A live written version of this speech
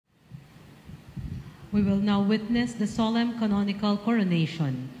We will now witness the Solemn Canonical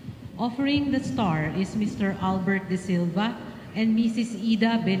Coronation. Offering the star is Mr. Albert De Silva and Mrs.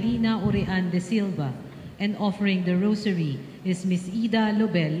 Ida Belina Urian De Silva, and offering the rosary is Miss Ida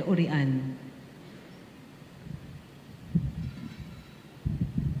Lobel Urian.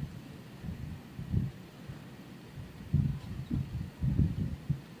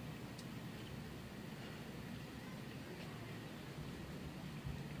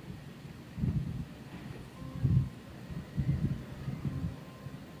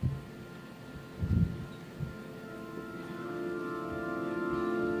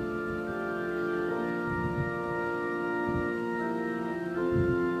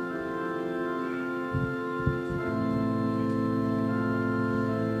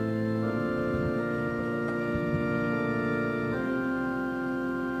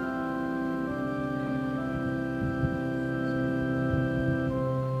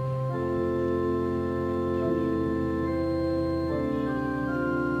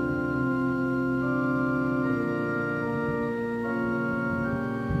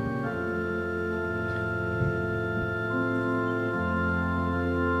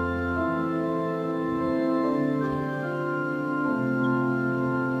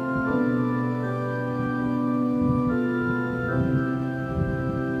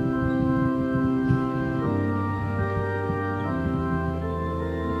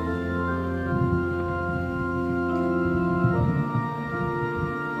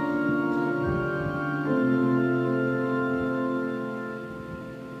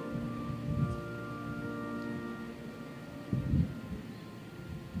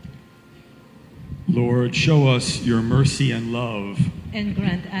 Lord, show us your mercy and love. And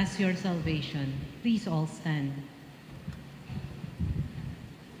grant us your salvation. Please all stand.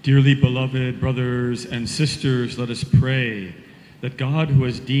 Dearly beloved brothers and sisters, let us pray that God, who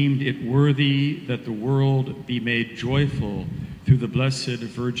has deemed it worthy that the world be made joyful through the Blessed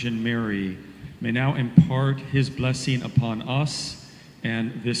Virgin Mary, may now impart his blessing upon us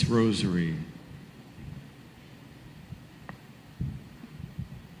and this rosary.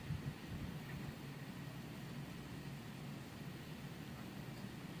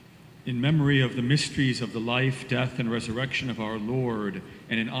 In memory of the mysteries of the life, death, and resurrection of our Lord,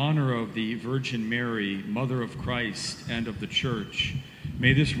 and in honor of the Virgin Mary, Mother of Christ and of the Church,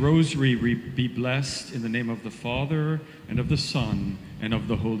 may this rosary be blessed in the name of the Father, and of the Son, and of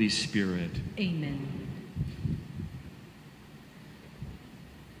the Holy Spirit. Amen.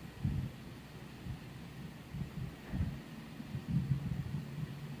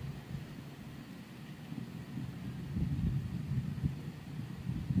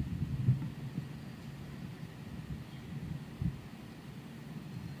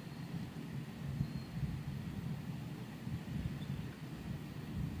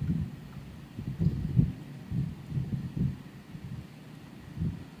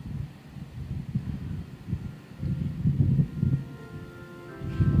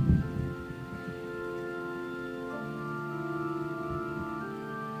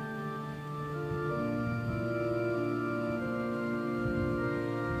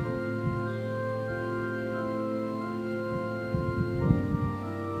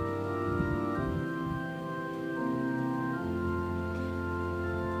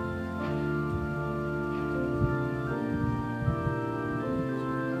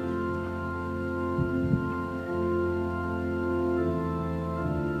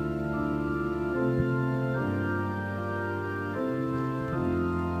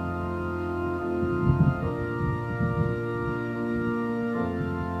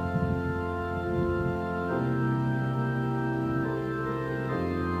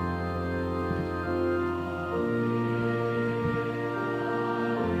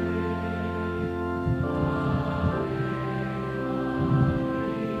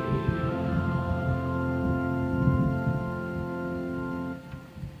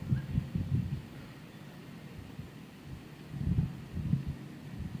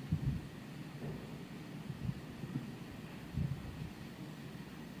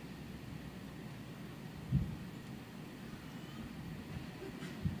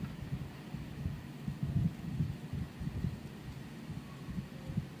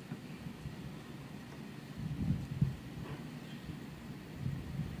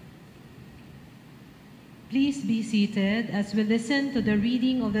 Please be seated as we listen to the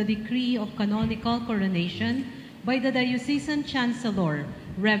reading of the decree of canonical coronation by the Diocesan Chancellor,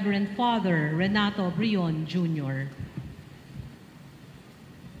 Reverend Father Renato Brion, Jr.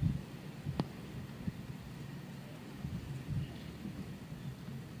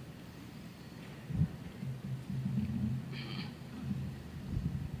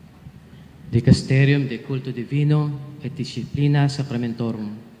 Dicasterium de Culto Divino et Disciplina Sacramentorum.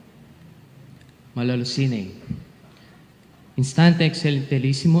 Malolosine. Instante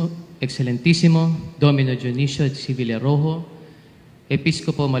Excellentissimo Domino Dionisio Civile Rojo,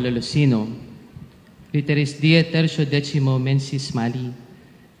 Episcopo Malolosino, Literis die tertio decimo mensis Mali,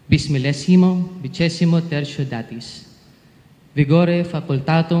 bis millesimo vicesimo tertio datis. Vigore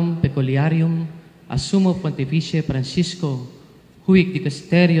facultatum peculiarium assumo Pontificie Francisco huic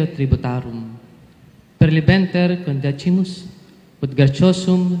dicasterio tributarum. Perlibenter condecimus ut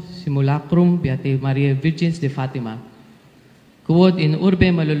graciosum simulacrum Beatae Mariae Virgins de Fatima, quod in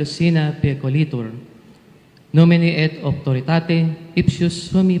urbe Malolosina pecolitur, nomine et auctoritate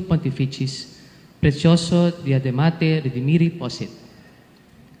ipsius sumi pontificis precioso diademate redimiri possit.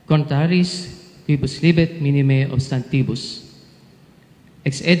 Contraris quibus libet minime obstantibus.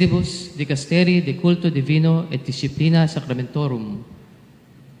 Ex edibus dicasteri de culto divino et disciplina sacramentorum.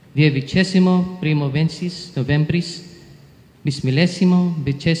 Die 21 mensis Novembris bis millesimo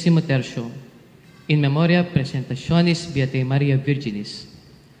vicesimo tertio. In memoria presentationis Beatae Maria Virginis.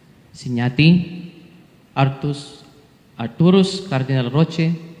 Signati Arturus Cardinal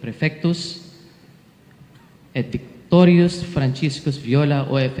Roche, Prefectus, et Victorius Franciscus Viola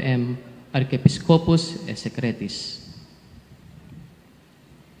OFM, Archiepiscopus et Secretis.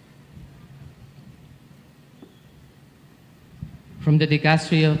 From the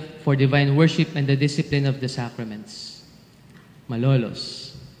Dicastery for Divine Worship and the Discipline of the Sacraments,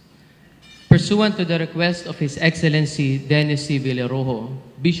 Malolos. Pursuant to the request of His Excellency Dennis C. Villarojo,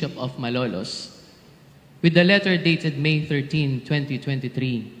 Bishop of Malolos, with the letter dated May 13,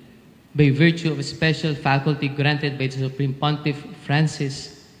 2023, by virtue of a special faculty granted by the Supreme Pontiff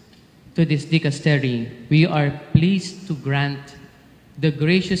Francis to this dicastery, we are pleased to grant the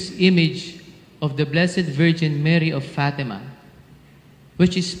gracious image of the Blessed Virgin Mary of Fatima,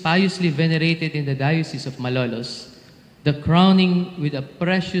 which is piously venerated in the Diocese of Malolos, the crowning with a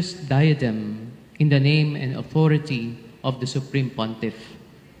precious diadem in the name and authority of the Supreme Pontiff,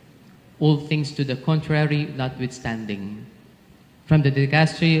 all things to the contrary notwithstanding. From the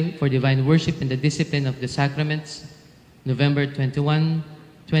Dicastery for Divine Worship and the Discipline of the Sacraments, November 21,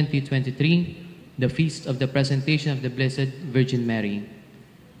 2023, the Feast of the Presentation of the Blessed Virgin Mary.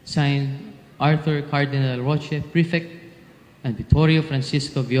 Signed, Arthur Cardinal Roche, Prefect, and Vittorio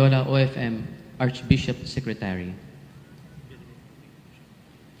Francisco Viola, OFM, Archbishop Secretary.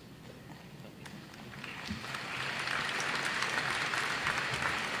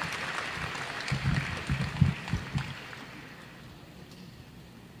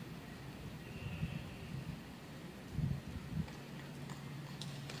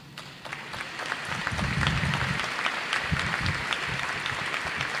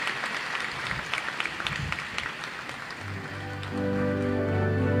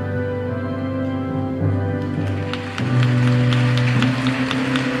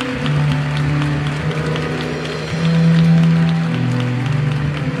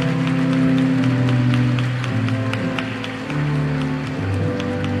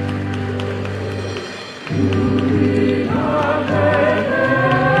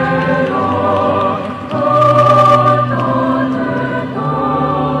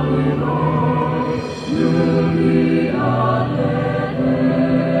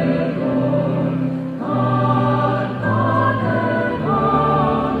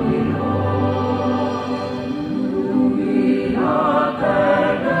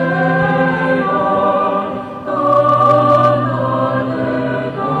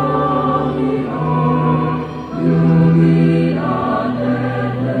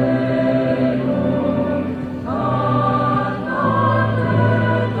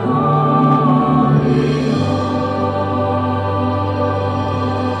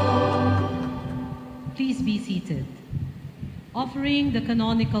 Offering the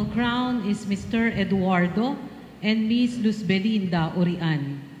canonical crown is Mr. Eduardo and Miss Luz Belinda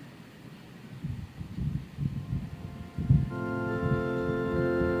Orian.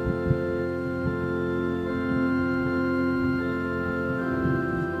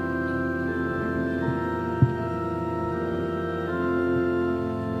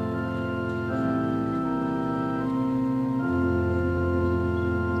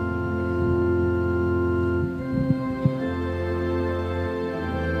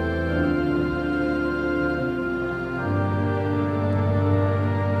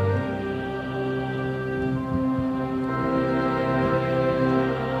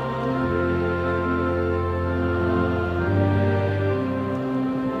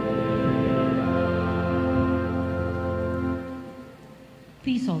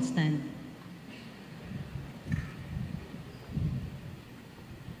 Please all stand.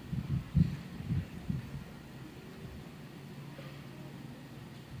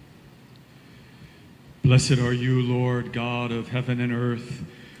 Blessed are you, Lord, God of heaven and earth,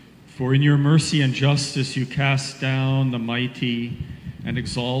 for in your mercy and justice you cast down the mighty and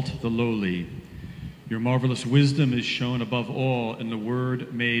exalt the lowly. Your marvelous wisdom is shown above all in the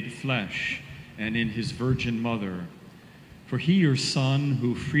Word made flesh and in his Virgin Mother. For he, your Son,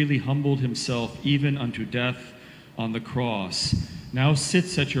 who freely humbled himself even unto death on the cross, now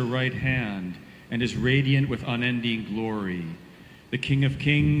sits at your right hand and is radiant with unending glory, the King of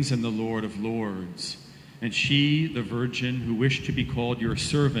kings and the Lord of lords. And she, the Virgin, who wished to be called your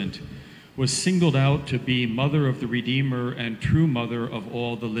servant, was singled out to be mother of the Redeemer and true mother of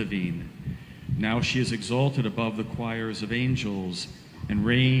all the living. Now she is exalted above the choirs of angels and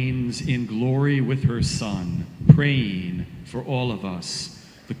reigns in glory with her Son, praying for all of us,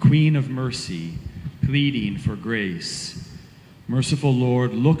 the Queen of mercy, pleading for grace. Merciful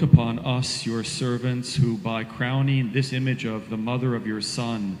Lord, look upon us, your servants, who by crowning this image of the mother of your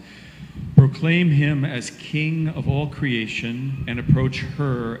Son, proclaim him as King of all creation and approach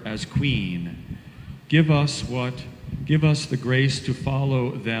her as Queen. Give us the grace to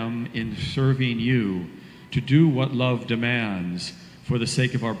follow them in serving you, to do what love demands for the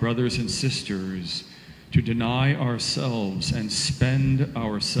sake of our brothers and sisters, to deny ourselves and spend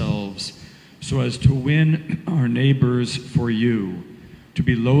ourselves so as to win our neighbors for you, to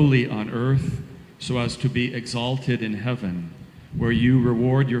be lowly on earth so as to be exalted in heaven, where you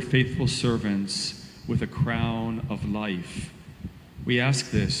reward your faithful servants with a crown of life. We ask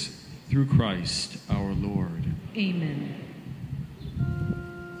this through Christ our Lord. Amen.